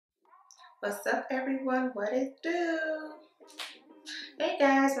What's up, everyone? What it do? Hey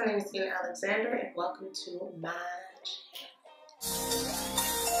guys, my name is Aina Alexander, and welcome to my channel.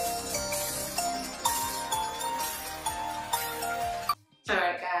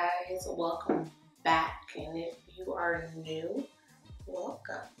 Alright guys, welcome back, and if you are new,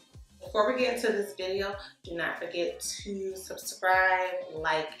 welcome. Before we get into this video, do not forget to subscribe,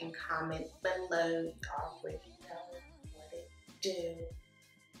 like, and comment below. You already know what it do.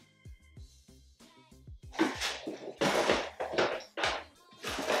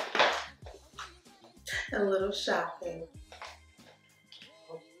 A little shopping.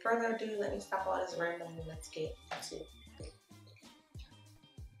 Without further ado, let me stop all this rambling and let's get into it.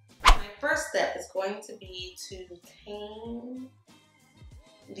 My first step is going to be to tame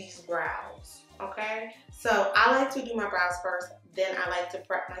these brows, okay? So I like to do my brows first, then I like to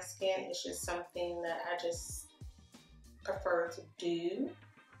prep my skin. It's just something that I just prefer to do.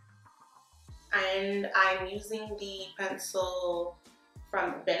 And I'm using the pencil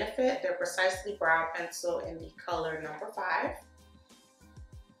from Benefit, their Precisely Brow Pencil in the color number 5.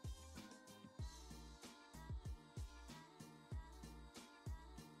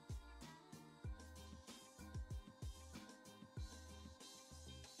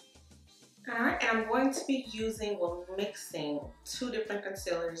 Alright, and I'm going to be mixing 2 different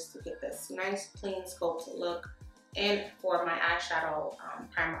concealers to get this nice, clean, sculpted look, and for my eyeshadow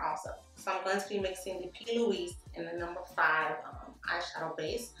primer also. So I'm going to be mixing the P. Louise in the number 5 eyeshadow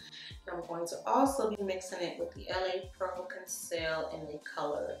base. And I'm going to also be mixing it with the LA Pro Conceal in the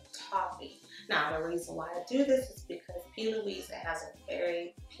color Toffee. Now, the reason why I do this is because P. Louise has a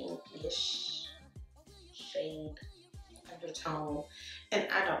very pinkish shade undertone, and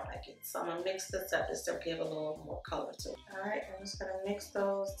I don't like it. So I'm gonna mix this up just to give a little more color to it. All right, I'm just gonna mix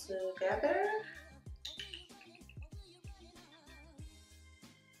those together.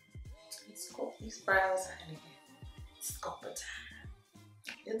 Let's sculpt these brows, honey. It's sculpting time.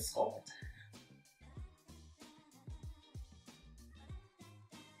 It's sculpting time.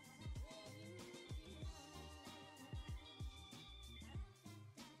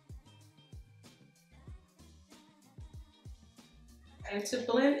 And to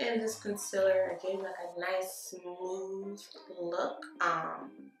blend in this concealer and give like a nice smooth look,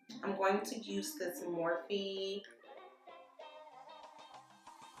 I'm going to use this Morphe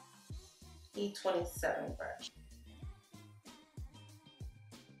E27 brush.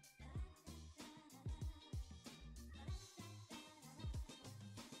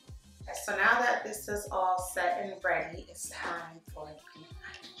 Okay, so now that this is all set and ready, it's time for the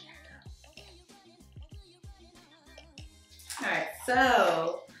eyeshadow. Alright,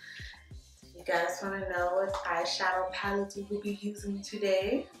 so you guys want to know what eyeshadow palette we will be using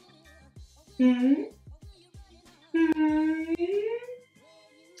today?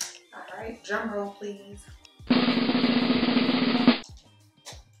 Alright, drum roll please.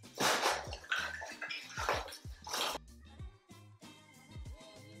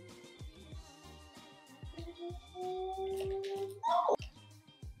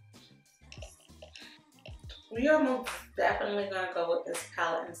 We are most definitely going to go with this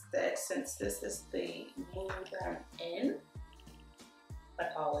palette instead, since this is the mood that I'm in,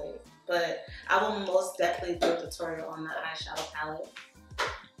 like always. But I will most definitely do a tutorial on the eyeshadow palette.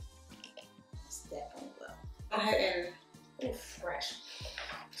 Most definitely will. Go ahead and, fresh.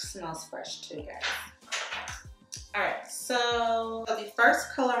 Smells fresh too, guys. Alright, so the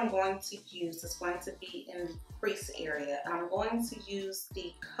first color I'm going to use is going to be in the crease area. And I'm going to use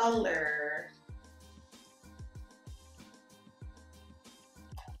the color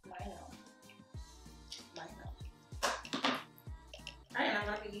Alright, and I'm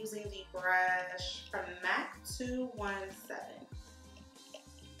going to be using the brush from MAC 217.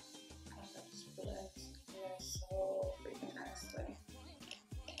 This blends here so freaking nicely.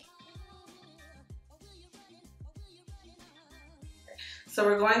 So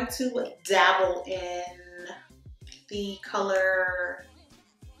we're going to dabble in the color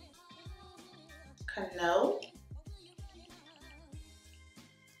Cano.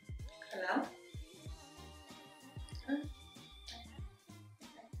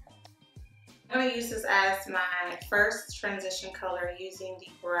 I'm going to use this as my first transition color using the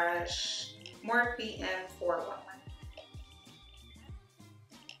brush Morphe M411.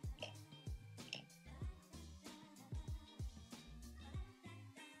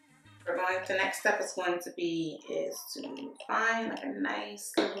 The next step is going to be to find like a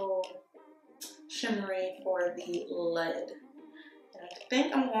nice little shimmery for the lid. And I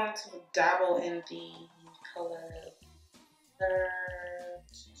think I'm going to dabble in the color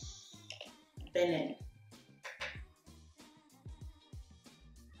Benin.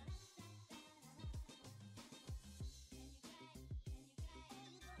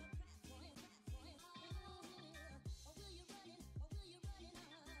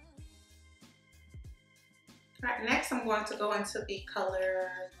 Alright, next I'm going to go into the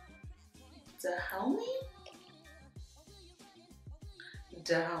color Dahomey.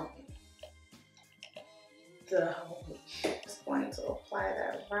 Just going to apply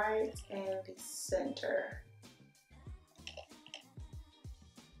that right in the center.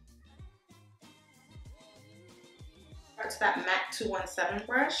 To that MAC 217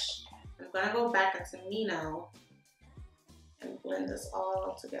 brush, I'm gonna go back into Mino and blend this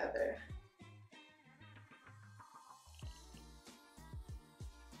all together.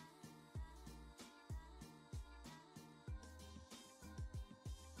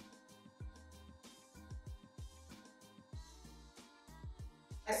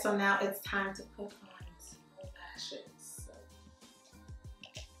 So now it's time to put on some lashes.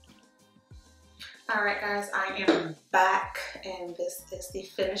 Alright guys, I am back and this is the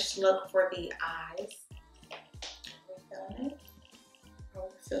finished look for the eyes. Are we feeling it? Are we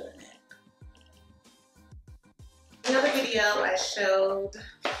feeling it? In another video I showed,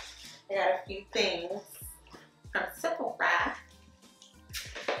 I got a few things from Simple Fry.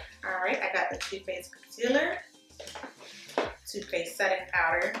 Alright, I got the Too Faced concealer, Too Faced setting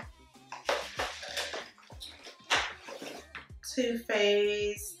powder, Too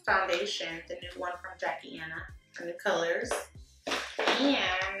Faced foundation, the new one from Aina, the new colors,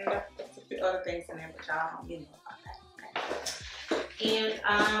 and there's a few other things in there, but y'all don't know about that. Okay?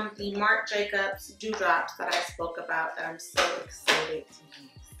 And the Marc Jacobs Dewdrops that I spoke about that I'm so excited to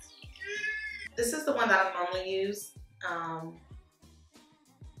use. This is the one that I normally use,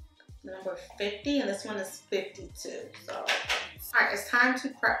 number 50, and this one is 52. So, all right, it's time to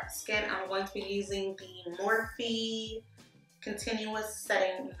prep the skin. I'm going to be using the Morphe Continuous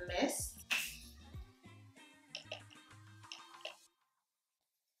Setting Mist.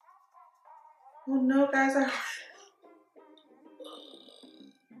 Oh no, guys,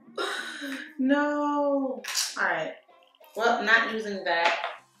 no. All right, well, not using that.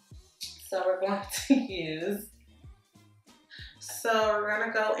 So we're going to use, so we're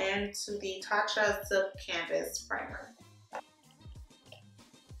gonna go into the Tatcha Silk Canvas Primer.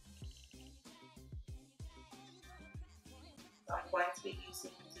 So I'm going to be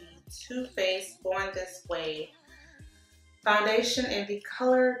using the Too Faced Born This Way foundation in the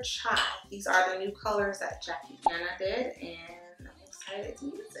color Chai. These are the new colors that Aina did, and I'm excited to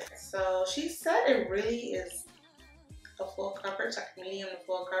use it. So she said it really is a full coverage, like medium to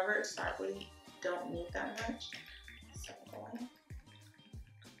full coverage, so I really don't need that much. So I'm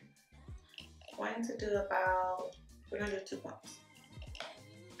going to do about, we're gonna do 2 pumps.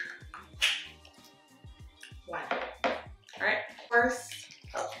 1. All right, first,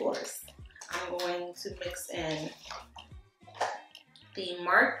 of course, I'm going to mix in the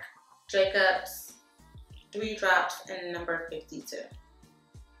Marc Jacobs 3 drops in number 52.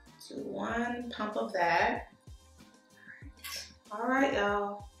 So 1 pump of that. All right,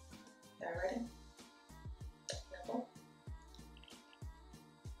 y'all. Y'all ready? Nipple.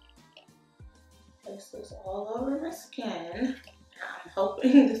 Place this all over my skin. I'm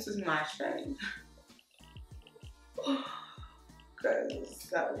hoping this is my shade. Because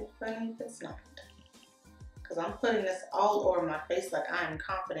that would be funny if it's not. Because I'm putting this all over my face like I am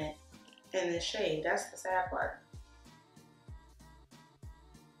confident in this shade. That's the sad part.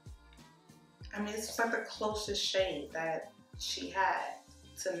 I mean, it's like the closest shade that she had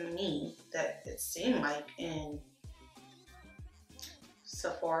to me that it seemed like in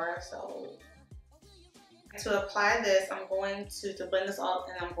Sephora. So to apply this, I'm going to blend this all,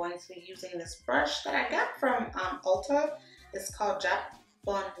 and I'm going to be using this brush that I got from Ulta. It's called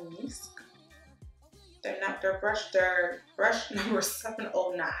Japanese. Their brush number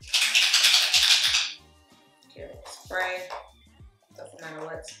 709. Give it a spray. Doesn't matter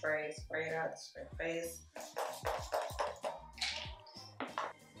what spray. Spray it out. Spray the face.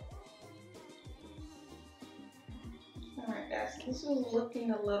 Alright guys, this is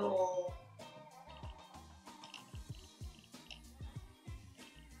looking a little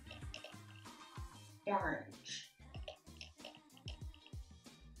orange.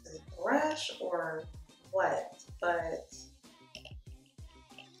 Is it brush or what? But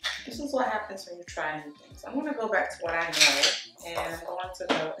this is what happens when you try new things. I'm going to go back to what I know, and I'm going to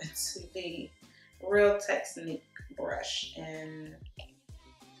go into the Real Technique brush and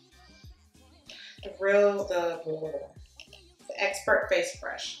the Expert Face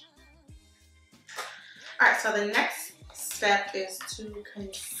Brush. Alright, so the next step is to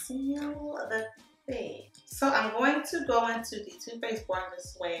conceal the face. So I'm going to go into the Too Faced Born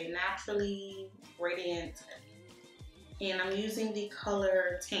This Way Naturally Radiant, and I'm using the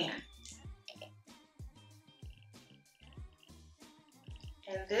color Tan.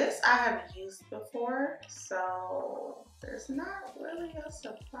 And this I have used before, so there's not really a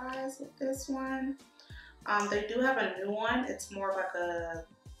surprise with this one. They do have a new one. It's more of like a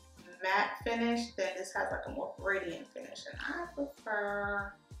matte finish. Then this has like a more radiant finish, and I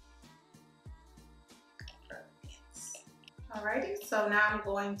prefer radiance. Alrighty, so now I'm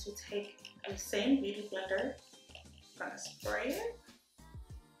going to take the same beauty blender. I'm gonna spray it.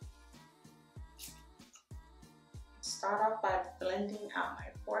 Start off by blending out my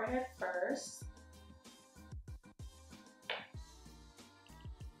forehead first.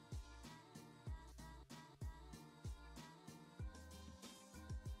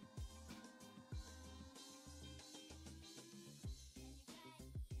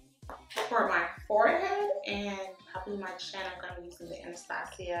 For my forehead and probably my chin, I'm going to be using the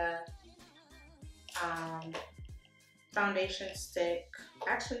Anastasia foundation stick.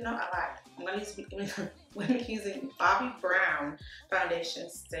 Actually, no, I lied. I'm going to be using Bobbi Brown foundation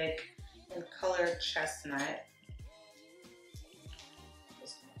stick in color chestnut.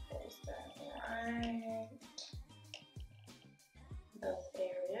 Just going to place that right in those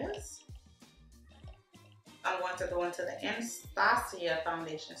areas. I'm going to go into the Anastasia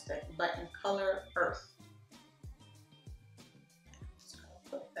foundation stick, but in color Earth. Just gonna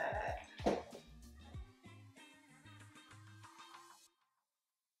put that.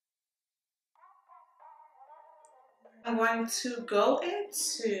 I'm going to go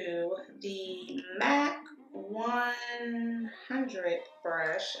into the MAC 100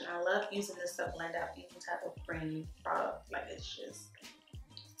 brush, and I love using this to blend out any type of cream product. Like it's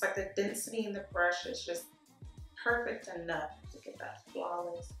like the density in the brush is just perfect enough to get that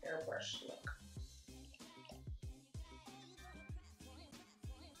flawless airbrush look.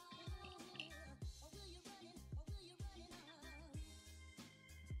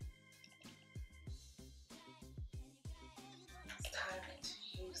 It's time to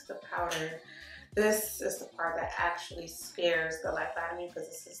use the powder. This is the part that actually scares the life out of me, because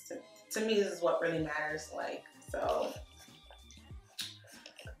this is to me, this is what really matters. Like, so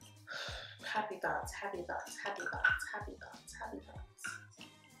happy thoughts, happy thoughts, happy thoughts, happy thoughts, happy thoughts.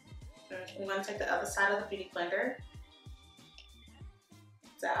 I'm going to take the other side of the beauty blender,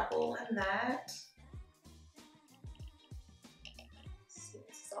 dabble in that. See what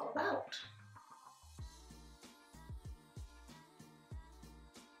it's all about.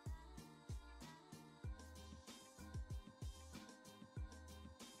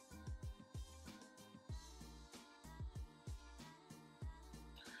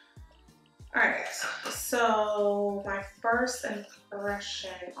 Alright, so my first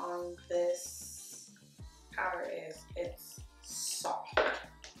impression on this powder is it's soft.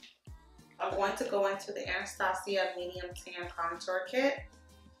 I'm going to go into the Anastasia Medium Tan Contour Kit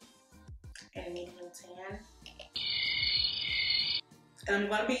in Medium Tan. And I'm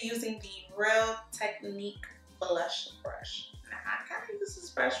going to be using the Real Technique Blush Brush. Now, I kind of use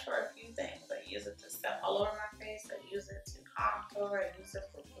this brush for a few things. I use it to step all over my face. I use it to contour. I use it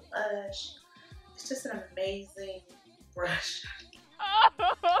for blush. It's just an amazing brush.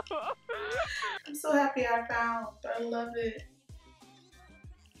 I'm so happy I found. I love it.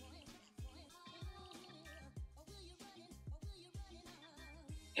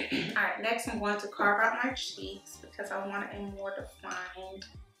 Alright, next I'm going to carve out my cheeks because I want a more defined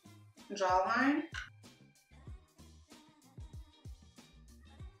jawline.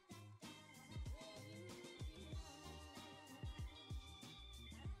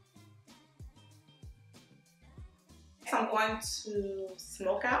 So I'm going to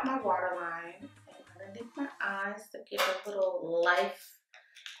smoke out my waterline and underneath my eyes to give a little life.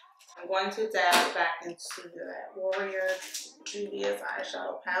 I'm going to dab back into that Warrior Juvias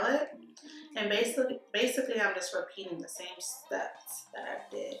eyeshadow palette. And basically I'm just repeating the same steps that I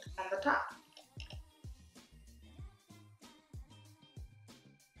did on the top.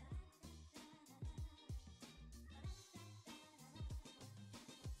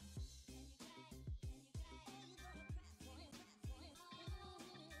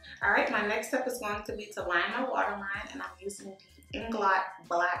 Alright, my next step is going to be to line my waterline, and I'm using the Inglot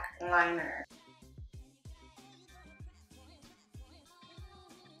Black Liner.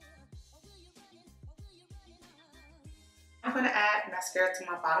 I'm going to add mascara to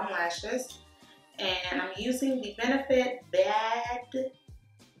my bottom lashes, and I'm using the Benefit Bad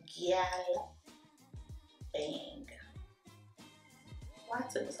Gal Bang. Why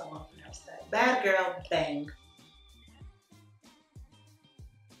took me so long to pronounce that? Bad Girl Bang.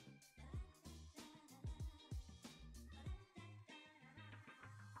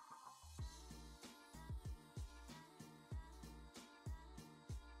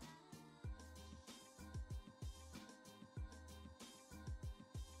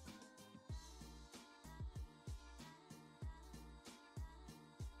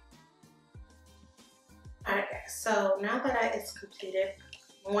 so now that it's completed,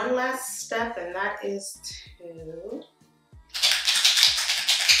 one last step, and that is to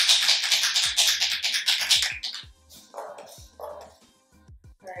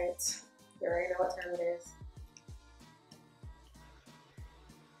alright, you already know what time it is.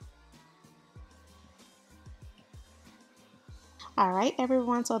 Alright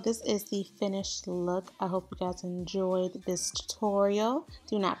everyone, so this is the finished look. I hope you guys enjoyed this tutorial.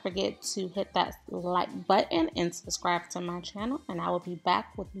 Do not forget to hit that like button and subscribe to my channel, and I will be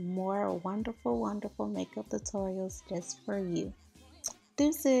back with more wonderful makeup tutorials just for you.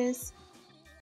 Deuces!